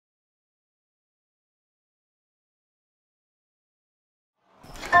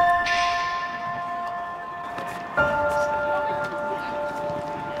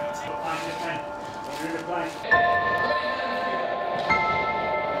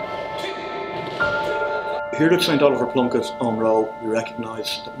Here at St Oliver Plunkett on Row, we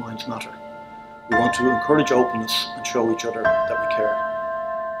recognise that minds matter. We want to encourage openness and show each other that we care,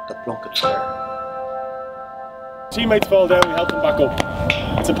 that Plunketts care. Teammates fall down, we help them back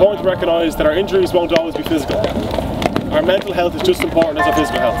up. It's important to recognise that our injuries won't always be physical. Our mental health is just as important as our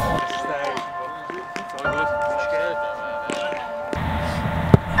physical health.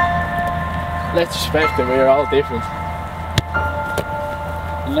 Let's respect that we are all different.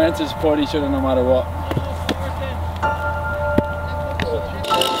 And learn to support each other no matter what.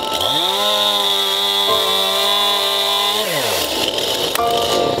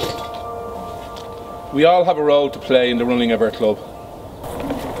 We all have a role to play in the running of our club.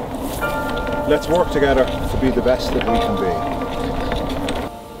 Let's work together to be the best that we can be.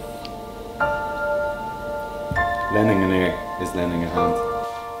 Lending an ear is lending a hand.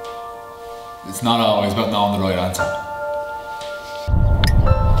 It's not always about knowing the right answer.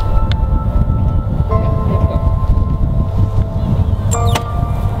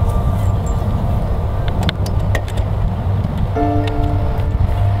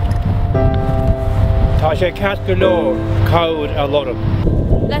 Tá sé cat go leor, cowed a lot of.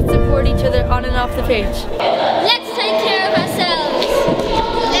 Let's support each other on and off the pitch. Let's take care of ourselves.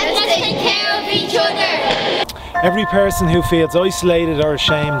 Let's take care of each other. Every person who feels isolated or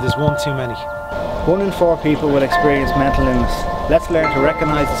ashamed is one too many. 1 in 4 people will experience mental illness. Let's learn to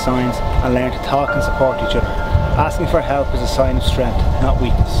recognise the signs and learn to talk and support each other. Asking for help is a sign of strength, not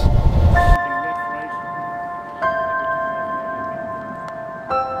weakness.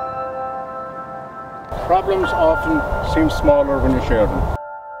 Problems often seem smaller when you share them.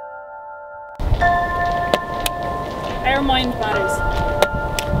 Our mind matters.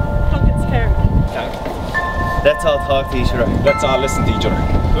 Plunketts care. Let's all talk to each other. Let's all listen to each other.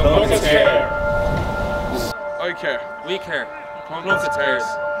 Plunketts care. I care. We care. Plunketts cares.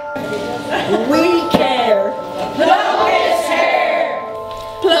 We care. Plunketts care.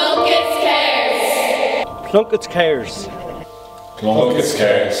 Plunketts cares. Plunketts cares. Plunketts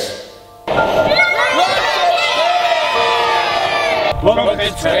cares.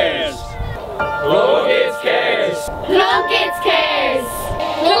 Plunketts cares. Plunketts cares. Plunketts cares.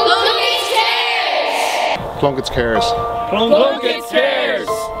 Plunketts cares. Plunketts cares. Plunketts cares.